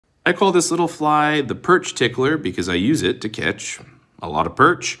I call this little fly the Perch Tickler because I use it to catch a lot of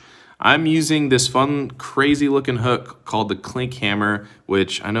perch. I'm using this fun, crazy looking hook called the Clink Hammer,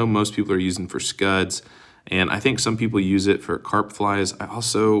 which I know most people are using for scuds, and I think some people use it for carp flies. I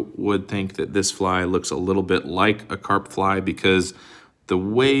also would think that this fly looks a little bit like a carp fly because the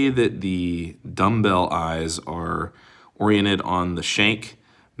way that the dumbbell eyes are oriented on the shank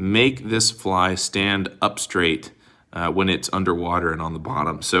make this fly stand up straight when it's underwater and on the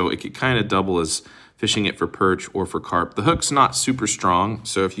bottom. So it could kind of double as fishing it for perch or for carp. The hook's not super strong,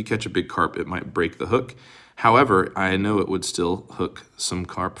 so if you catch a big carp, it might break the hook. However, I know it would still hook some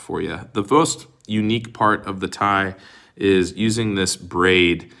carp for you. The most unique part of the tie is using this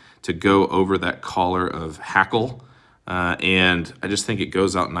braid to go over that collar of hackle, and I just think it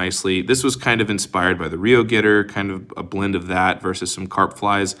goes out nicely. This was kind of inspired by the Rio Getter, kind of a blend of that versus some carp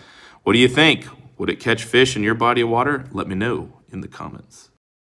flies. What do you think? Would it catch fish in your body of water? Let me know in the comments.